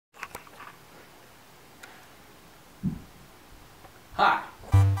Hi,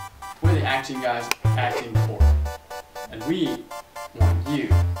 we're the Acting Guys Acting Corp, and we want you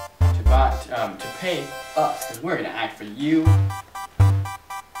to pay us, because we're gonna act for you.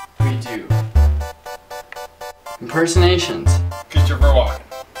 We do impersonations. Christopher Walken.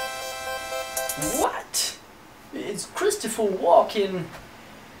 What? It's Christopher Walken.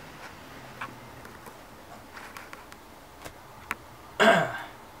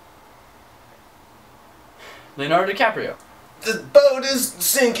 Leonardo DiCaprio. The boat is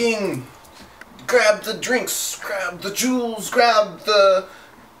sinking. Grab the drinks, grab the jewels, grab the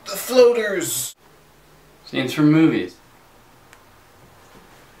floaters. Scenes from movies.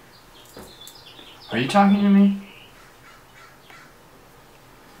 Are you talking to me?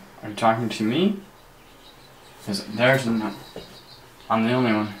 Are you talking to me? Because there's no... I'm the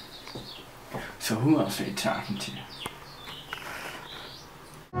only one. So who else are you talking to?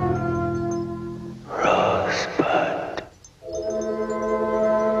 Rosebud.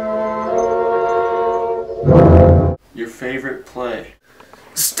 Your favorite play?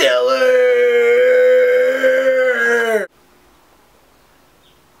 Stellar!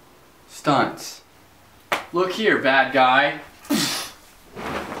 Stunts. Look here, bad guy.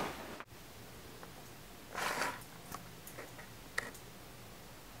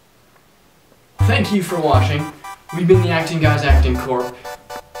 Thank you for watching. We've been the Acting Guys Acting Corp.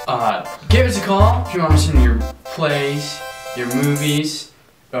 Give us a call if you want to send your plays, your movies,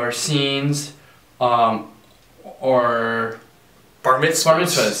 or scenes, or Bar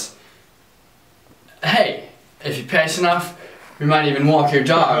mitzvahs. Hey, if you pay us enough, we might even walk your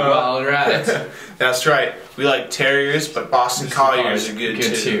dog while we're at it. That's right. We like terriers, but Boston Colliers are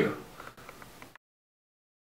good too.